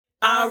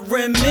I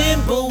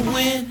remember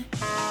when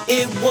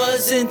it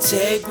was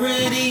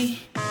integrity,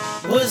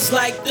 was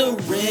like the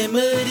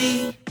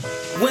remedy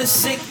when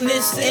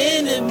sickness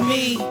entered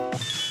me.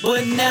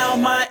 But now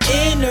my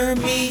inner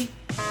me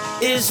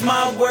is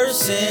my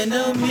worst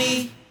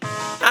enemy.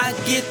 I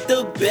get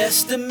the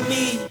best of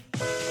me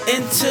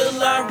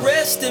until I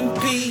rest in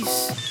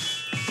peace.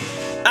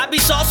 I be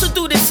saucing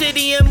through the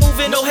city and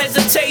moving, no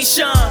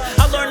hesitation.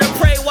 I learn to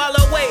pray while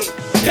I wait,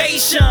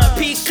 patient.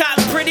 Peacock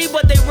pretty,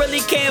 but they really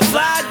can't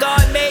fly.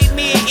 God made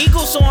me an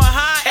eagle soaring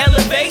high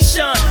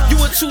elevation.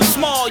 You were too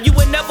small, you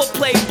would never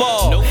play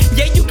ball.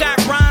 Yeah, you got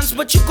rhymes,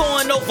 but you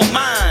going over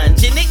mine.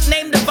 Your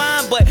nickname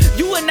Devine, but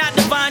you are not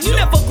divine. You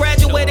never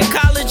graduated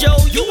college, yo,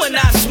 you are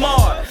not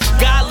smart.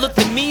 God looked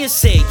at me and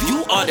said,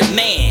 you are the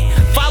man.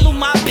 Follow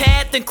my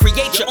path and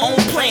create your own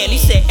plan. He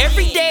said,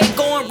 every day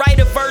go and write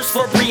a verse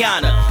for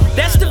Brianna.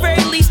 That's the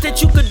very least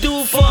that you could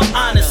do for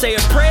honor. Say a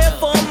prayer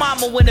for a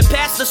mama when the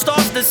pastor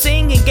starts to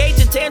sing.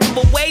 Engage in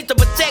tangible ways to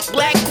protect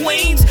black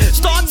queens.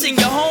 Starts in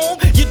your home,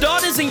 your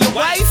daughters and your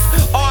wife.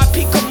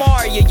 R.P.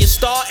 Kamaria, your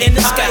star in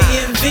the sky.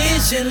 I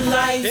envision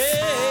life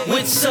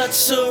with such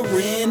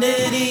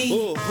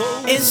serenity,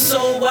 and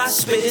so I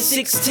spit at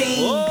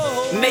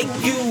 16. Make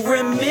you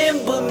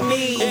remember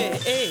me.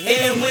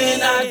 And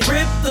when I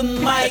grip the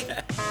mic,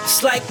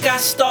 it's like I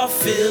start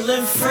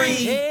feeling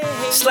free.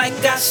 It's like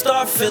I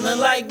start feeling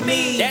like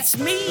me. That's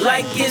me.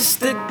 Like it's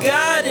the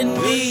God in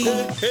me.